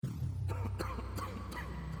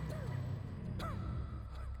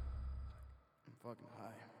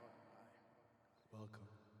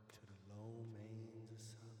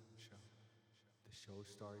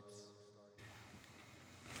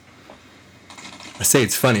I say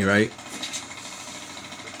it's funny, right?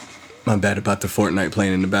 My bad about the Fortnite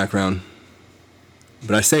playing in the background.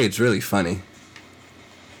 But I say it's really funny.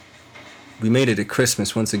 We made it at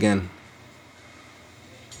Christmas once again.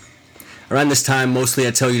 Around this time, mostly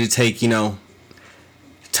I tell you to take,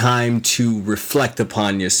 time to reflect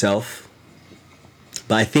upon yourself.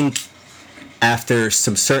 But I think after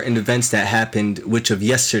some certain events that happened, which of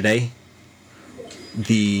yesterday,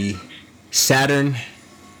 the Saturn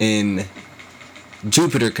in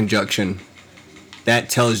Jupiter conjunction, that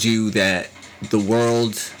tells you that the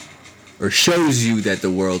world, or shows you that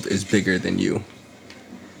the world is bigger than you.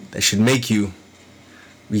 That should make you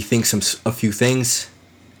rethink a few things,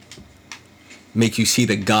 make you see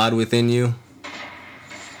the God within you,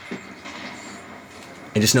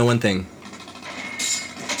 and just know one thing,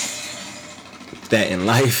 that in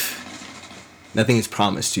life, nothing is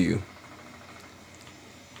promised to you.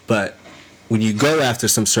 But when you go after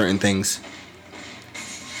some certain things,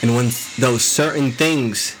 and when those certain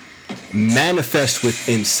things manifest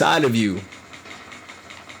inside of you,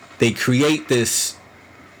 they create this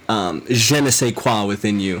je ne sais quoi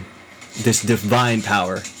within you, this divine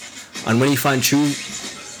power. And when you find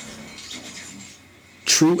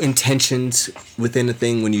true intentions within a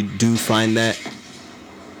thing, when you do find that,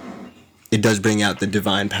 it does bring out the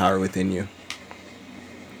divine power within you.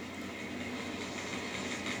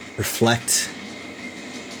 Reflect.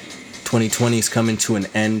 2020 is coming to an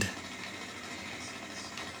end.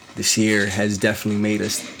 This year has definitely made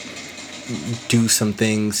us do some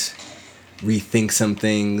things, rethink some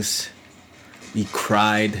things. We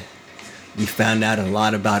cried. We found out a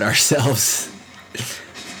lot about ourselves.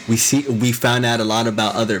 We found out a lot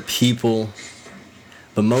about other people.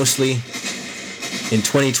 But mostly, in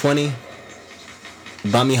 2020,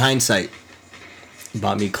 it brought me hindsight. It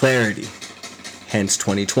brought me clarity. Hence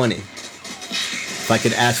 2020. If I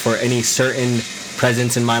could ask for any certain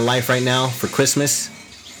presents in my life right now for Christmas,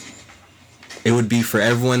 it would be for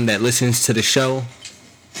everyone that listens to the show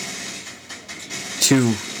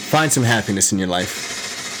to find some happiness in your life,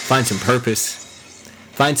 find some purpose,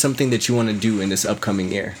 find something that you want to do in this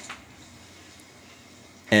upcoming year.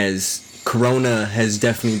 As Corona has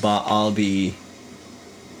definitely brought all the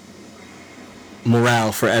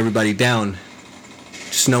morale for everybody down,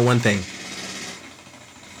 just know one thing.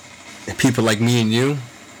 People like me and you,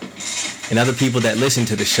 and other people that listen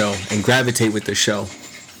to the show and gravitate with the show,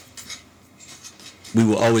 we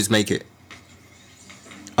will always make it.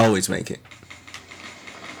 Always make it.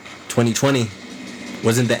 2020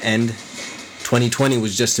 wasn't the end. 2020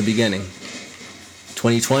 was just the beginning.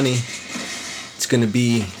 2020, it's going to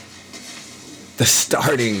be the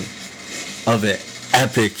starting of an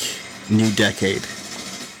epic new decade.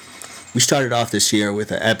 We started off this year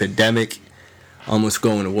with an epidemic, almost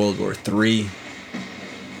going to World War III,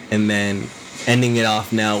 and then ending it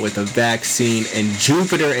off now with a vaccine and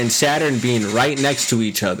Jupiter and Saturn being right next to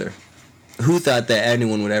each other. Who thought that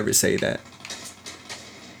anyone would ever say that?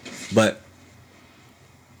 But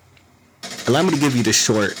allow me to give you the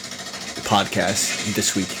short podcast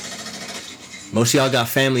this week. Most of y'all got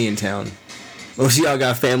family in town. Most of y'all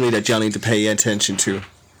got family that y'all need to pay attention to.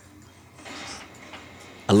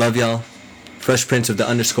 I love y'all. Fresh Prince of the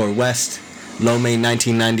 _West. Lomain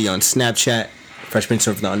 1990 on Snapchat. Fresh Prince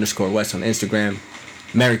of the _West on Instagram.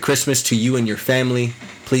 Merry Christmas to you and your family.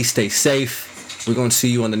 Please stay safe. We're going to see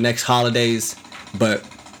you on the next holidays. But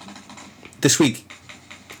this week,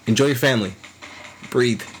 enjoy your family.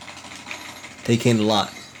 Breathe. Take in a lot.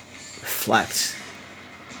 Reflect.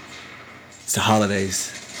 It's the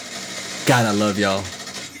holidays. God, I love y'all.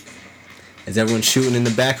 As everyone's shooting in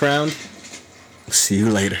the background, we'll see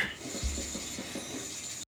you later.